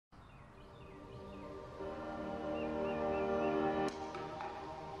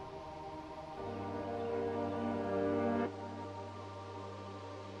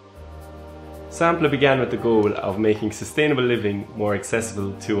Sampler began with the goal of making sustainable living more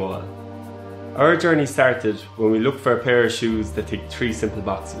accessible to all. Our journey started when we looked for a pair of shoes that ticked three simple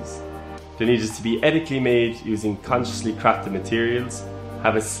boxes. They needed to be ethically made using consciously crafted materials,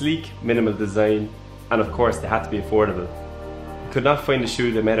 have a sleek, minimal design, and of course they had to be affordable. We could not find a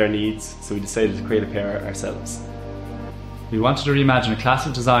shoe that met our needs, so we decided to create a pair ourselves. We wanted to reimagine a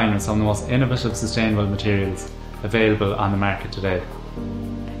classic design with some of the most innovative sustainable materials available on the market today.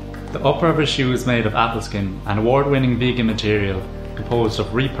 The upper of our shoe is made of apple skin, an award-winning vegan material composed of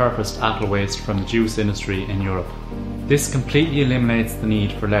repurposed apple waste from the juice industry in Europe. This completely eliminates the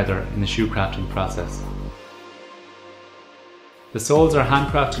need for leather in the shoe crafting process. The soles are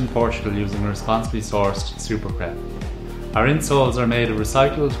handcrafted in Portugal using responsibly sourced super crepe. Our insoles are made of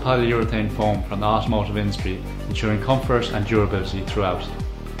recycled polyurethane foam from the automotive industry, ensuring comfort and durability throughout.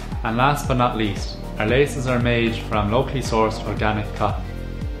 And last but not least, our laces are made from locally sourced organic cotton.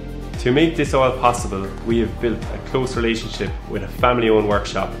 To make this all possible, we have built a close relationship with a family-owned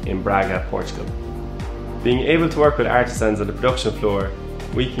workshop in Braga, Portugal. Being able to work with artisans on the production floor,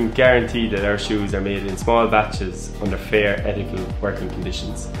 we can guarantee that our shoes are made in small batches under fair, ethical working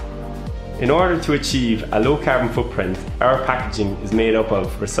conditions. In order to achieve a low carbon footprint, our packaging is made up of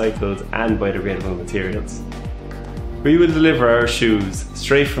recycled and biodegradable materials. We will deliver our shoes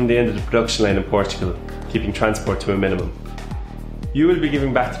straight from the end of the production line in Portugal, keeping transport to a minimum. You will be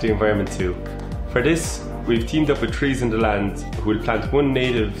giving back to the environment too. For this, we've teamed up with Trees in the Land, who will plant one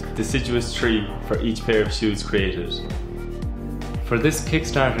native deciduous tree for each pair of shoes created. For this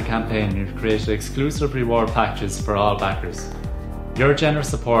Kickstarter campaign, we've created exclusive reward packages for all backers. Your generous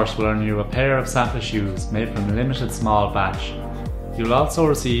support will earn you a pair of sample shoes made from a limited small batch. You'll also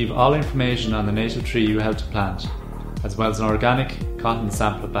receive all information on the native tree you helped to plant, as well as an organic cotton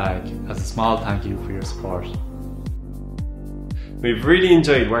sample bag as a small thank you for your support. We've really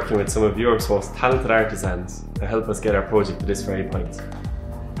enjoyed working with some of Europe's most talented artisans to help us get our project to this very point.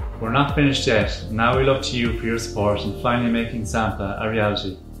 We're not finished yet. Now we look to you for your support in finally making Sampler a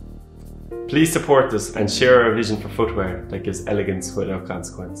reality. Please support us and share our vision for footwear that gives elegance without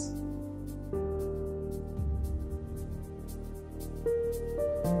consequence.